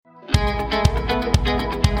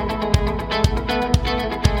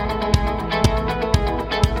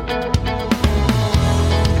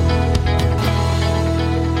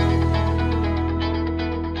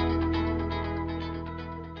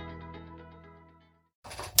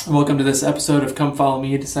Welcome to this episode of Come Follow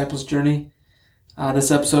Me, a Disciple's Journey. This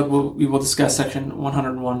episode we will discuss section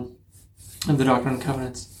 101 of the Doctrine and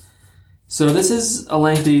Covenants. So this is a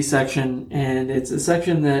lengthy section, and it's a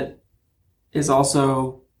section that is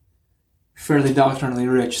also fairly doctrinally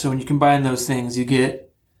rich. So when you combine those things, you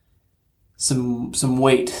get some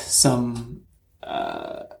weight, some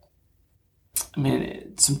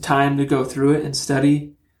time to go through it and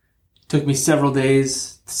study. It took me several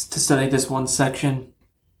days to study this one section.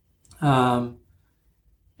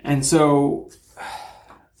 And so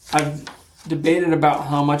I've debated about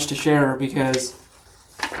how much to share because,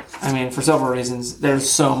 for several reasons, there's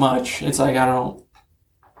so much. It's like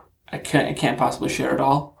I can't possibly share it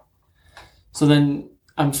all. So then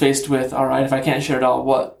I'm faced with, all right, if I can't share it all,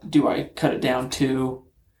 what do I cut it down to?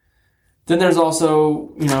 Then there's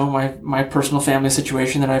also, my personal family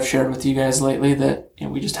situation that I've shared with you guys lately that,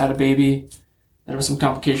 we just had a baby. There were some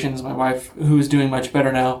complications. My wife, who is doing much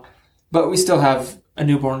better now, but we still have a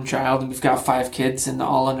newborn child, and we've got 5 kids, and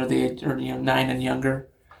all under the age, 9 and younger.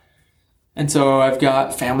 And so I've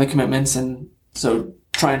got family commitments, and so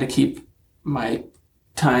trying to keep my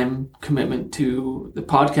time commitment to the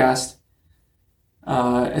podcast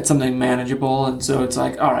at something manageable. And so it's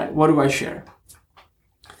like, all right, what do I share?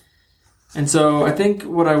 And so I think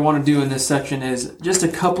what I want to do in this section is just a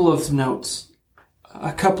couple of notes,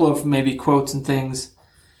 a couple of maybe quotes and things.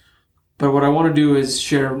 But what I want to do is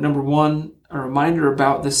share, number one, a reminder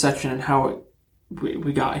about this section and how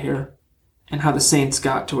we got here and how the saints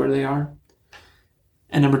got to where they are.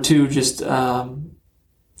 And number two, just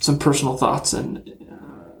some personal thoughts and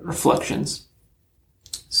reflections.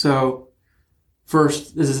 So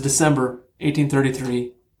first, this is December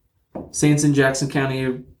 1833. Saints in Jackson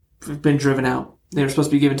County have been driven out. They were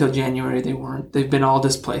supposed to be given until January. They weren't. They've been all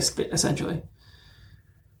displaced, essentially.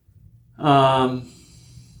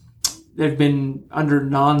 They've been under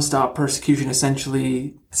nonstop persecution,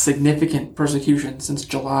 essentially significant persecution since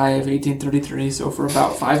July of 1833, so for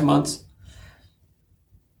about 5 months.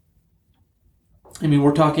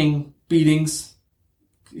 We're talking beatings,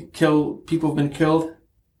 people have been killed,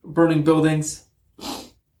 burning buildings,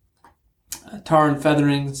 tar and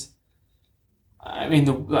featherings.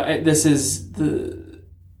 This is to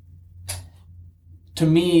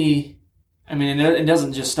me, it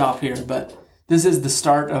doesn't just stop here, but this is the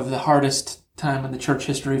start of the hardest time in the church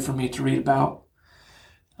history for me to read about.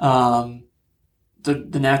 The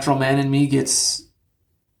natural man in me gets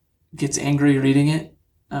angry reading it.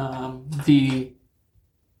 The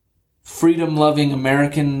freedom-loving,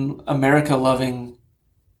 America-loving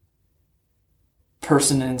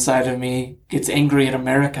person inside of me gets angry at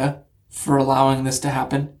America for allowing this to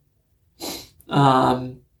happen.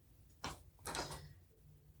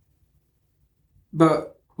 But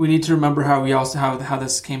we need to remember how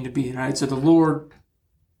this came to be, right? So the Lord,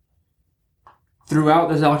 throughout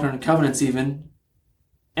the Doctrine and Covenants even,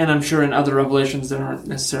 and I'm sure in other revelations that aren't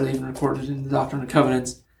necessarily even recorded in the Doctrine and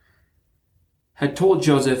Covenants, had told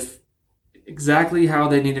Joseph exactly how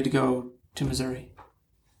they needed to go to Missouri.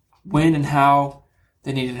 When and how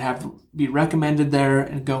they needed to be recommended there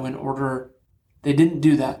and go in order. They didn't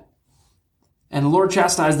do that. And the Lord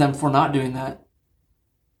chastised them for not doing that.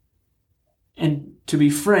 And to be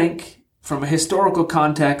frank, from a historical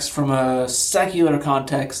context, from a secular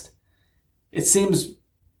context, it seems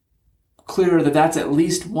clear that that's at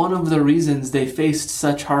least one of the reasons they faced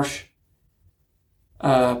such harsh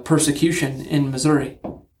persecution in Missouri.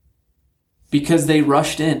 Because they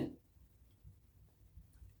rushed in.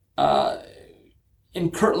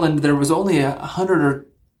 In Kirtland, there was only 100 or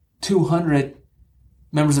 200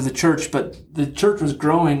 members of the church, but the church was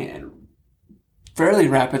growing fairly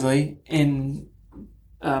rapidly in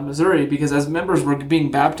Missouri, because as members were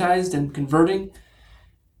being baptized and converting,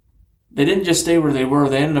 they didn't just stay where they were.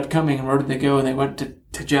 They ended up coming, and where did they go? They went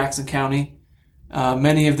to Jackson County.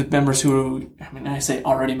 Many of the members who, I say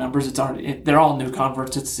already members, they're all new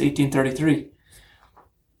converts. It's 1833.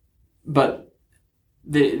 But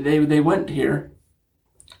they went here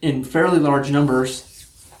in fairly large numbers,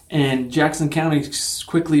 and Jackson County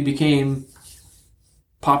quickly became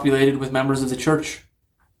populated with members of the church.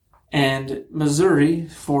 And Missouri,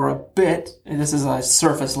 for a bit, and this is a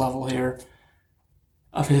surface level here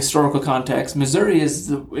of historical context, Missouri is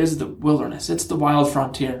the wilderness. It's the wild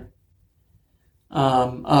frontier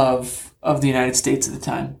of the United States at the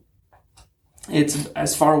time. It's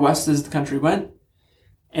as far west as the country went,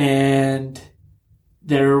 and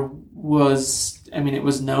there was, it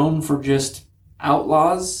was known for just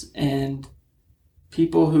outlaws and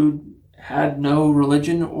people who had no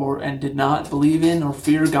religion and did not believe in or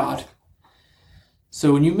fear God.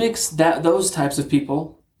 So when you mix those types of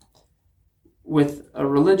people with a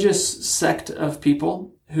religious sect of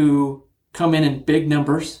people who come in big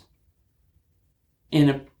numbers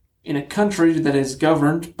in a country that is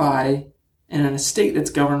governed by, and in a state that's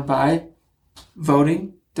governed by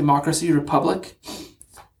voting, democracy, republic.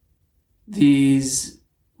 These,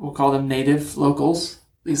 we'll call them native locals,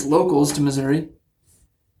 these locals to Missouri,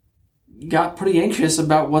 got pretty anxious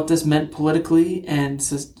about what this meant politically and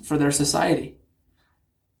for their society.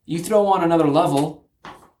 You throw on another level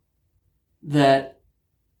that,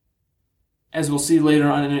 as we'll see later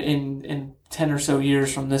on in 10 or so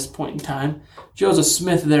years from this point in time, Joseph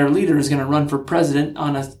Smith, their leader, is going to run for president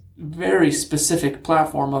on a very specific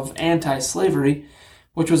platform of anti-slavery,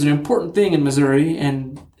 which was an important thing in Missouri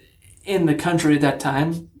and in the country at that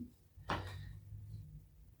time.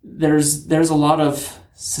 There's a lot of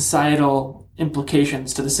societal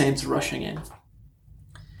implications to the Saints rushing in.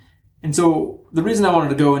 And so the reason I wanted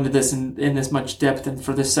to go into this in this much depth and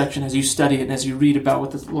for this section, as you study it and as you read about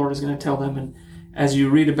what the Lord is going to tell them and as you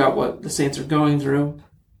read about what the Saints are going through,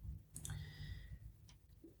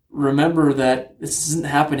 remember that this isn't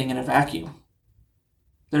happening in a vacuum.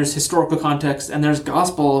 There's historical context and there's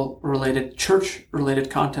gospel-related, church-related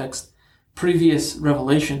context, previous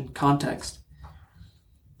revelation context.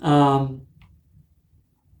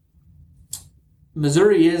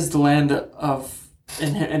 Missouri is the land of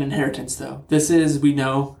an inheritance, though. This is, we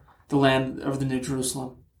know, the land of the New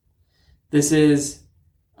Jerusalem. This is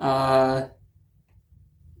where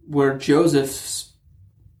Joseph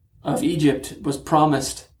of Egypt was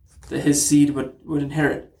promised that his seed would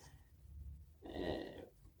inherit.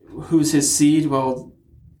 Who's his seed? Well,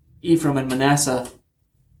 Ephraim and Manasseh.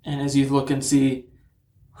 And as you look and see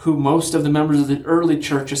who most of the members of the early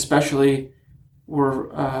church especially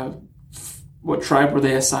were, what tribe were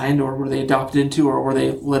they assigned, or were they adopted into, or were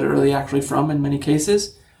they literally actually from in many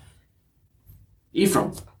cases?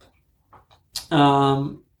 Ephraim.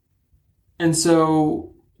 And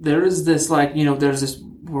so there is this, there's this,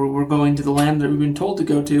 we're going to the land that we've been told to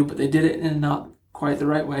go to, but they did it in not quite the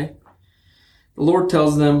right way. The Lord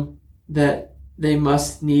tells them that they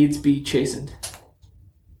must needs be chastened.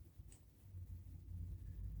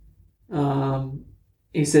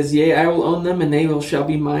 He says, "Yea, I will own them, and they shall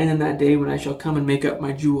be mine in that day when I shall come and make up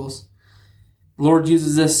my jewels." The Lord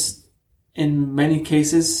uses this in many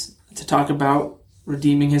cases to talk about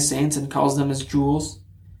redeeming his saints and calls them as jewels.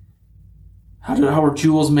 How are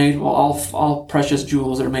jewels made? Well, all precious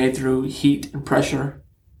jewels are made through heat and pressure,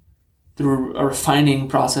 through a refining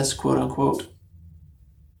process, quote unquote.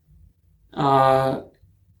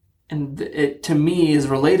 And it, to me, is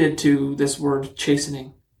related to this word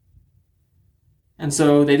chastening. And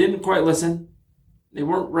so they didn't quite listen. They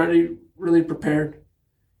weren't really prepared.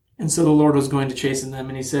 And so the Lord was going to chasten them.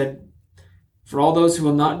 And he said, "For all those who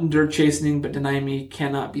will not endure chastening but deny me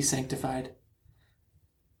cannot be sanctified."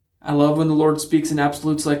 I love when the Lord speaks in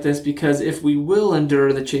absolutes like this, because if we will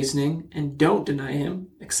endure the chastening and don't deny him,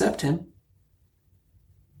 accept him,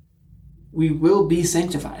 we will be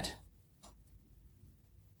sanctified.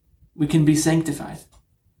 We can be sanctified.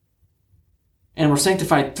 And we're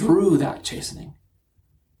sanctified through that chastening.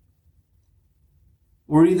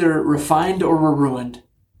 We're either refined or we're ruined.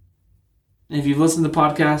 And if you've listened to the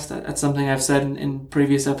podcast, that's something I've said in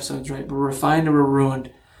previous episodes, right? We're refined or we're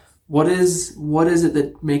ruined. What is it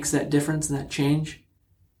that makes that difference and that change?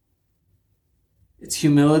 It's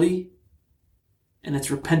humility and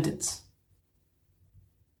it's repentance.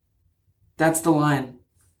 That's the line.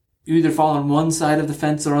 You either fall on one side of the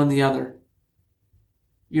fence or on the other.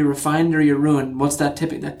 You're refined or you're ruined. What's that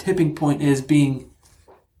tipping? That tipping point is being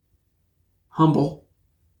humble,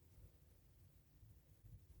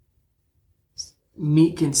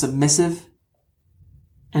 meek and submissive,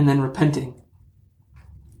 and then repenting.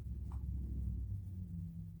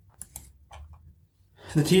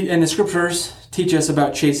 And the scriptures teach us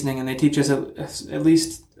about chastening, and they teach us at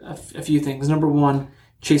least a few things. Number one,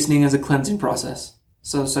 chastening is a cleansing process.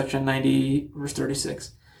 So section 90, verse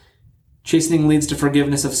 36. Chastening leads to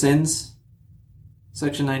forgiveness of sins.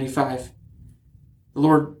 Section 95. The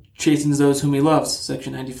Lord chastens those whom he loves.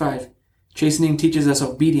 Section 95. Chastening teaches us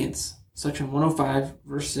obedience. Section 105,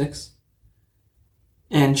 verse 6.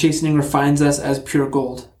 And chastening refines us as pure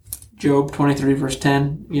gold. Job 23, verse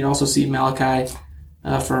 10. You can also see Malachi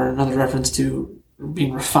for another reference to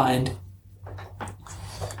being refined.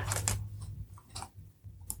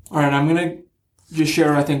 All right, I'm going to just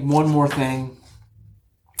share, I think, one more thing.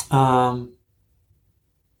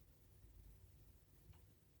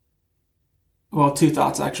 Two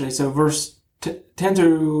thoughts, actually. So verse 10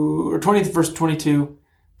 through, or 20 to verse 22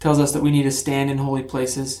 tells us that we need to stand in holy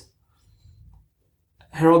places.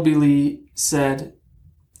 Harold B. Lee said,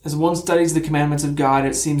 As one studies the commandments of God,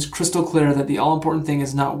 it seems crystal clear that the all-important thing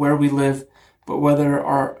is not where we live, but whether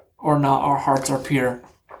or not our hearts are pure.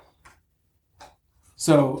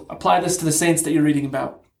 So apply this to the saints that you're reading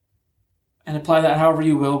about. And apply that however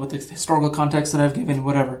you will with the historical context that I've given,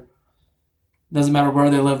 whatever. It doesn't matter where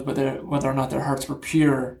they lived, but whether or not their hearts were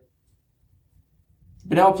pure.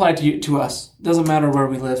 But now apply it to us. It doesn't matter where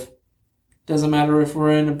we live. It doesn't matter if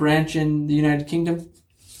we're in a branch in the United Kingdom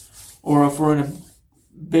or if we're in a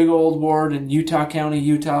big old ward in Utah County,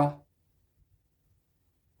 Utah,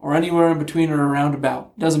 or anywhere in between or around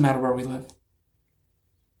about. It doesn't matter where we live.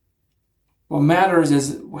 What matters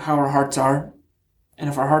is how our hearts are. And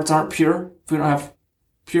if our hearts aren't pure, if we don't have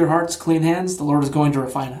pure hearts, clean hands, the Lord is going to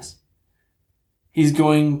refine us. He's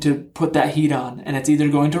going to put that heat on, and it's either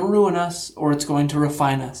going to ruin us or it's going to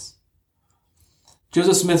refine us.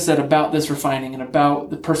 Joseph Smith said about this refining and about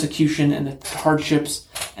the persecution and the hardships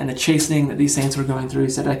and the chastening that these saints were going through. He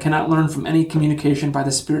said, I cannot learn from any communication by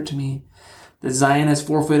the Spirit to me that Zion has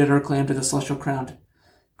forfeited her claim to the celestial crown.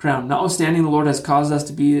 Notwithstanding, the Lord has caused us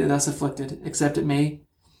to be thus afflicted, except it may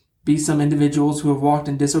be some individuals who have walked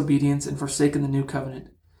in disobedience and forsaken the new covenant.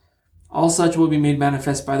 All such will be made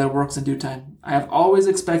manifest by their works in due time. I have always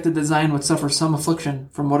expected that Zion would suffer some affliction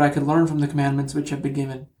from what I could learn from the commandments which have been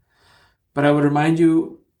given. But I would remind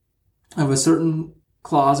you of a certain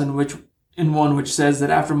clause in one which says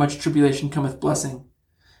that after much tribulation cometh blessing.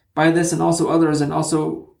 By this and also others, and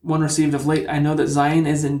also one received of late, I know that Zion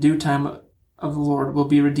is in due time of the Lord will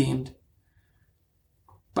be redeemed.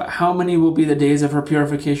 But how many will be the days of her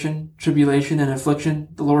purification, tribulation, and affliction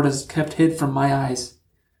the Lord has kept hid from my eyes?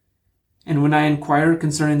 And when I inquire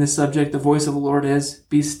concerning this subject, the voice of the Lord is,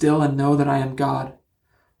 Be still and know that I am God.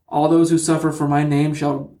 All those who suffer for my name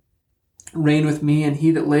shall reign with me, and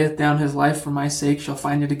he that layeth down his life for my sake shall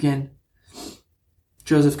find it again.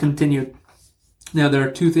 Joseph continued, Now there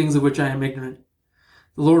are two things of which I am ignorant.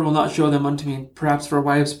 The Lord will not show them unto me, perhaps for a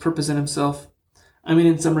wise purpose in himself. I mean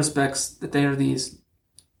in some respects that they are these.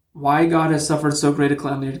 Why God has suffered so great a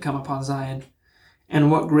calamity to come upon Zion,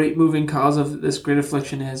 and what great moving cause of this great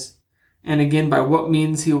affliction is, and again by what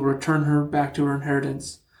means he will return her back to her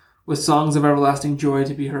inheritance, with songs of everlasting joy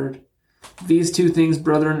to be heard. These two things,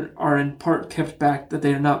 brethren, are in part kept back, that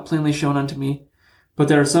they are not plainly shown unto me, but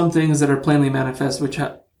there are some things that are plainly manifest, which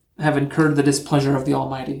have incurred the displeasure of the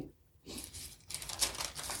Almighty.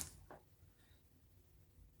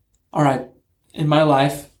 All right, in my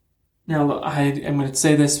life, now I am going to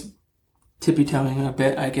say this tippy-toeing a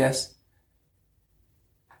bit, I guess.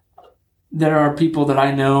 There are people that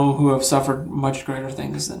I know who have suffered much greater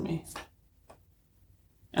things than me.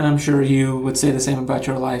 And I'm sure you would say the same about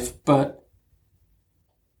your life, but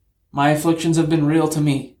my afflictions have been real to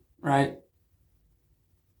me, right?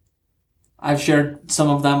 I've shared some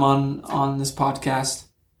of them on this podcast.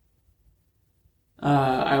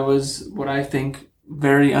 I was, what I think,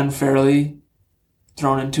 very unfairly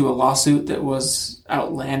thrown into a lawsuit that was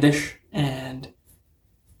outlandish and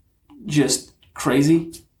just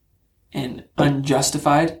crazy and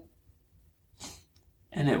unjustified.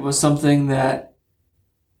 And it was something that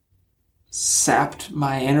sapped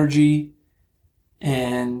my energy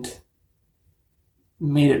and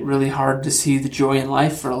made it really hard to see the joy in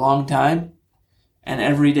life for a long time. And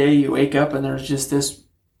every day you wake up and there's just this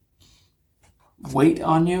weight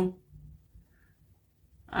on you.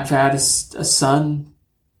 I've had a son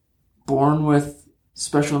born with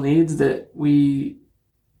special needs that we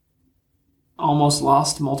almost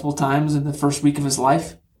lost multiple times in the first week of his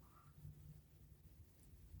life.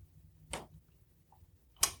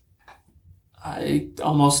 I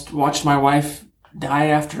almost watched my wife die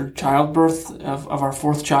after childbirth of our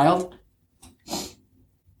fourth child.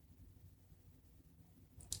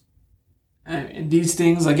 And these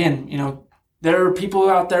things, again, there are people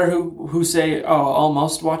out there who say, oh,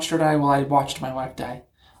 almost watched her die. Well, I watched my wife die.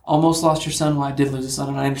 Almost lost your son. Well, I did lose a son,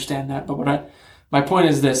 and I understand that. But my point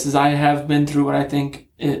is this, is I have been through what I think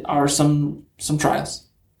are some trials,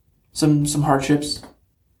 some hardships.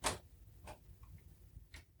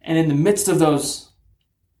 And in the midst of those,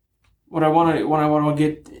 what I want to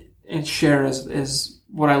get and share is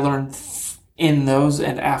what I learned in those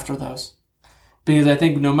and after those. Because I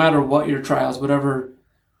think no matter what your trials, whatever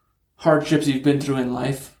hardships you've been through in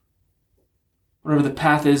life, whatever the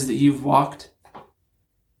path is that you've walked,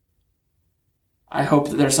 I hope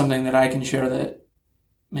that there's something that I can share that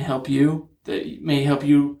may help you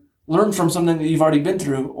learn from something that you've already been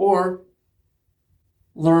through, or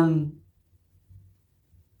learn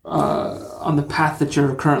on the path that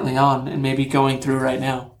you're currently on and maybe going through right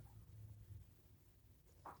now.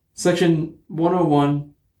 Section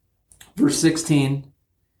 101, verse 16,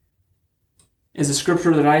 is a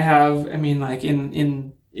scripture that I have, I mean, like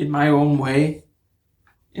in my own way,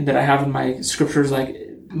 and that I have in my scriptures, like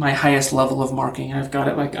my highest level of marking. I've got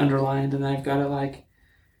it like underlined, and I've got it like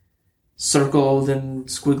circled and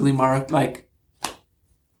squiggly marked, like,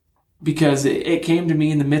 because it came to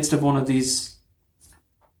me in the midst of one of these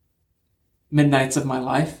midnights of my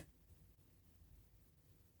life.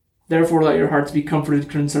 Therefore, let your hearts be comforted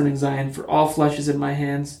concerning Zion, for all flesh is in my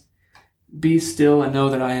hands. Be still and know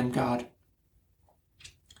that I am God.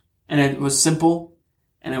 And it was simple,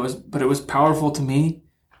 but it was powerful to me,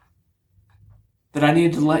 that I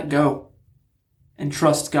needed to let go and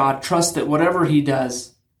trust God. Trust that whatever He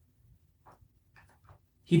does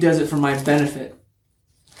it for my benefit.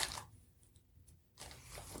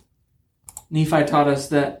 Nephi taught us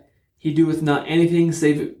that He doeth not anything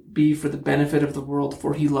save it be for the benefit of the world,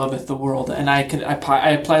 for He loveth the world. And I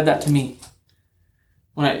applied that to me.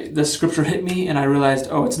 When the scripture hit me and I realized,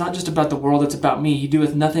 it's not just about the world, it's about me. He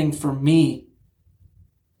doeth nothing for me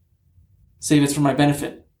save it's for my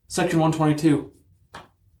benefit. Section 122.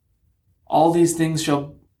 All these things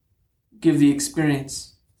shall give thee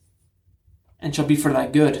experience and shall be for thy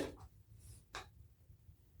good.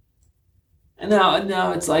 And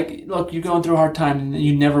now it's like, look, you're going through a hard time and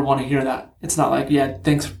you never want to hear that. It's not like, yeah,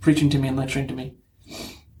 thanks for preaching to me and lecturing to me.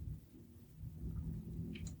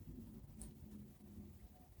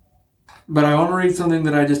 But I want to read something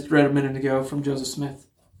that I just read a minute ago from Joseph Smith.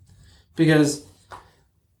 Because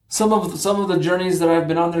some of the journeys that I've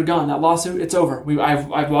been on, they're gone. That lawsuit, it's over.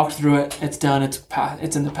 I've walked through it. It's done. It's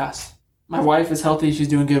in the past. My wife is healthy. She's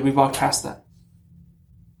doing good. We've walked past that.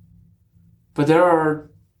 But there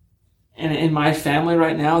are, in my family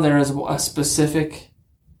right now, there is a specific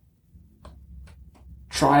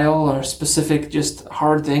trial or a specific just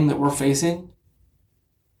hard thing that we're facing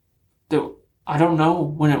that I don't know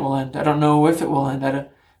when it will end. I don't know if it will end.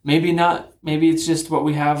 Maybe not. Maybe it's just what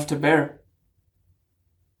we have to bear.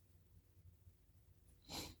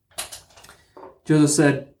 Joseph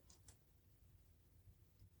said,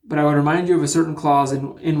 but I would remind you of a certain clause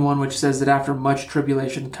in one which says that after much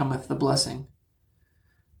tribulation cometh the blessing.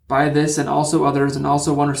 By this and also others, and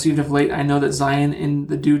also one received of late, I know that Zion in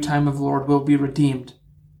the due time of the Lord will be redeemed.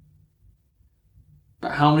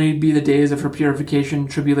 But how many be the days of her purification,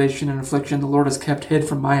 tribulation, and affliction the Lord has kept hid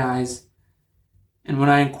from my eyes? And when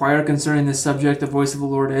I inquire concerning this subject, the voice of the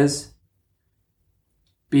Lord is,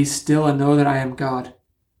 be still and know that I am God.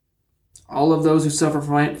 All of those who suffer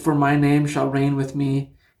for my name shall reign with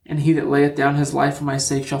me, and he that layeth down his life for my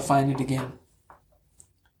sake shall find it again.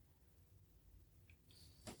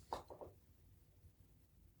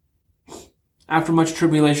 After much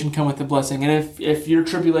tribulation cometh the blessing. And if your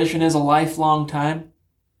tribulation is a lifelong time,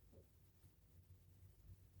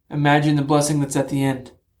 imagine the blessing that's at the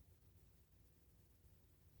end.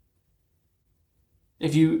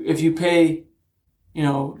 If you pay,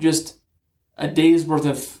 just a day's worth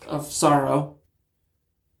of sorrow,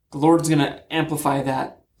 the Lord's going to amplify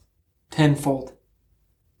that tenfold.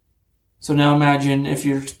 So now imagine if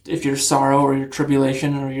your sorrow or your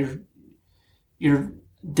tribulation or your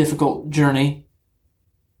difficult journey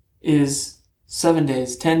is 7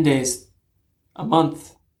 days, 10 days, a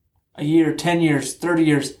month, a year, 10 years, 30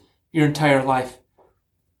 years, your entire life.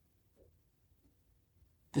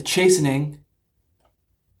 The chastening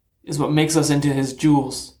is what makes us into His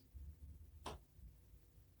jewels.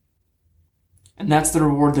 And that's the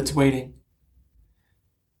reward that's waiting.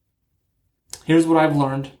 Here's what I've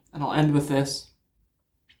learned, and I'll end with this.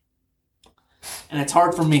 And it's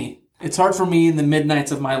hard for me. It's hard for me in the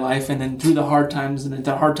midnights of my life and then through the hard times and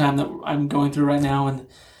the hard time that I'm going through right now and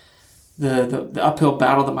the uphill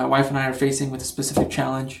battle that my wife and I are facing with a specific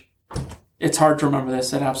challenge. It's hard to remember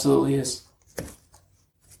this. It absolutely is.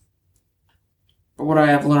 But what I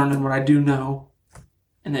have learned and what I do know,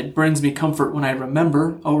 and it brings me comfort when I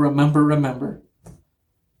remember, remember,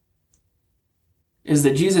 is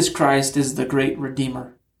that Jesus Christ is the great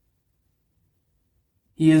Redeemer.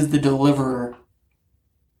 He is the deliverer.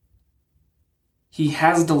 He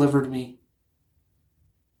has delivered me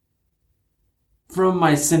from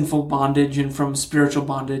my sinful bondage and from spiritual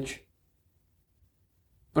bondage,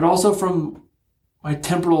 but also from my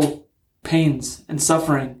temporal pains and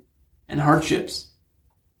suffering and hardships.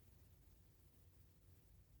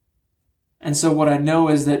 And so what I know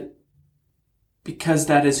is that because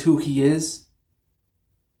that is who He is,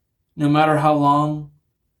 no matter how long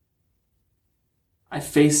I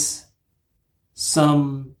face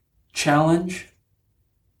some challenge,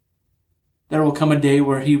 there will come a day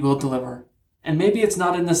where He will deliver. And maybe it's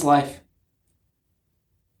not in this life.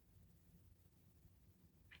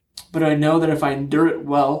 But I know that if I endure it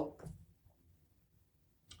well,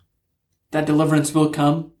 that deliverance will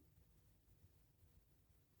come.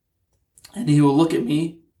 And he will look at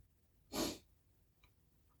me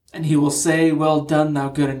and he will say, "Well done, thou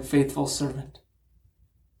good and faithful servant."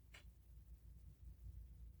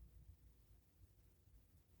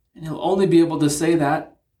 And he'll only be able to say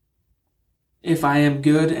that if I am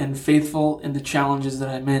good and faithful in the challenges that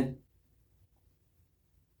I'm in.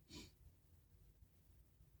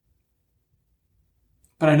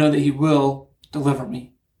 But I know that he will deliver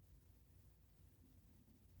me.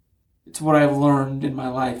 It's what I've learned in my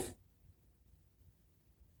life.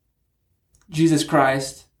 Jesus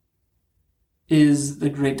Christ is the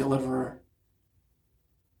great deliverer.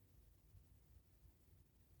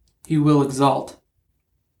 He will exalt.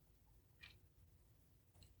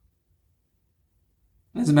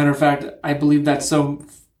 As a matter of fact, I believe that so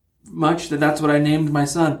much that that's what I named my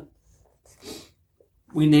son.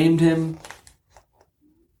 We named him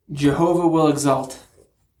Jehovah Will Exalt,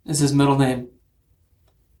 is his middle name.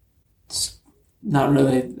 It's not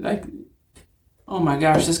really like, oh my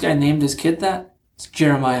gosh, this guy named his kid that? It's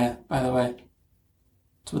Jeremiah, by the way.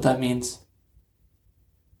 That's what that means.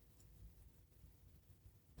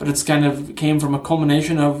 But it's kind of came from a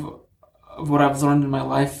culmination of what I've learned in my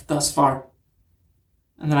life thus far.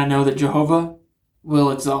 And then I know that Jehovah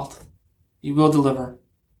will exalt. He will deliver.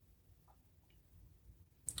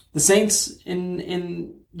 The saints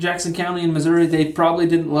in Jackson County in Missouri, they probably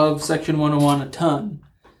didn't love Section 101 a ton.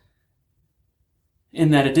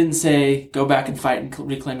 In that it didn't say, go back and fight and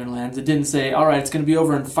reclaim your lands. It didn't say, all right, it's going to be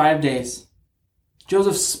over in 5 days.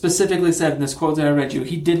 Joseph specifically said in this quote that I read you,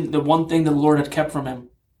 the one thing the Lord had kept from him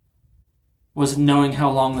was knowing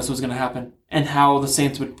how long this was going to happen and how the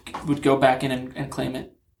saints would go back in and claim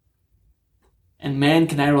it. And man,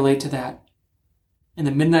 can I relate to that. In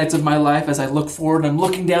the midnights of my life, as I look forward, I'm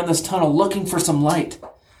looking down this tunnel, looking for some light.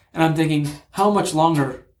 And I'm thinking, how much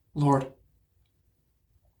longer, Lord?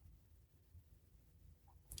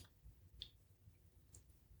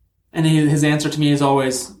 And his answer to me is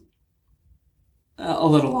always, a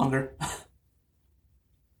little longer.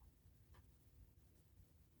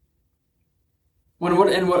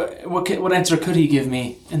 What answer could he give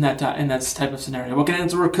me in that type of scenario? What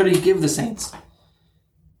answer could he give the saints?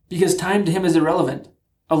 Because time to him is irrelevant.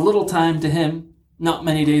 A little time to him, not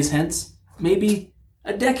many days hence, maybe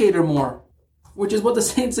a decade or more, which is what the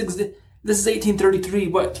saints this is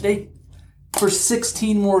 1833. For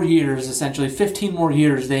 16 more years, essentially 15 more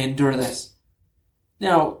years, they endure this.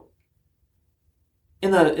 Now,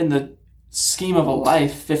 in the scheme of a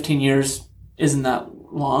life, 15 years isn't that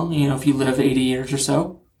long, if you live 80 years or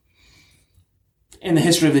so. In the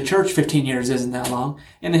history of the church, 15 years isn't that long.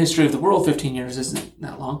 In the history of the world, 15 years isn't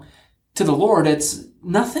that long. To the Lord, it's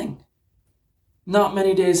nothing. Not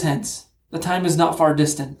many days hence. The time is not far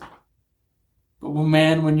distant. But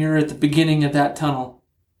man, when you're at the beginning of that tunnel,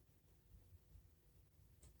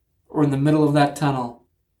 or in the middle of that tunnel,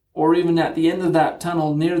 or even at the end of that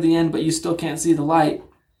tunnel, near the end, but you still can't see the light,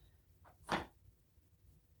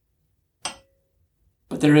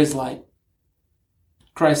 but there is light.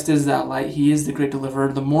 Christ is that light. He is the great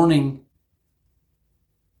deliverer. The morning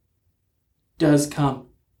does come.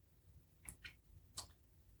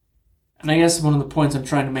 And I guess one of the points I'm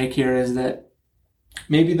trying to make here is that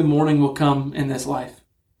maybe the morning will come in this life.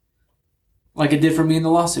 Like it did for me in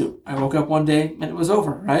the lawsuit. I woke up one day and it was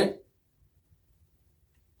over, right?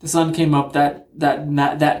 The sun came up,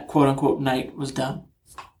 that quote-unquote night was done.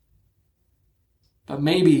 But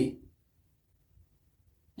maybe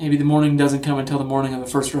the morning doesn't come until the morning of the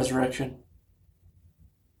first resurrection.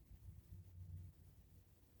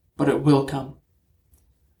 But it will come.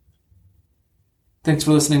 Thanks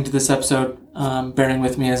for listening to this episode, bearing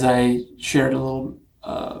with me as I shared a little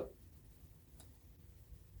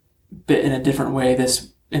bit in a different way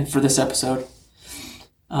for this episode.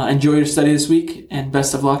 Enjoy your study this week, and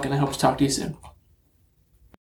best of luck, and I hope to talk to you soon.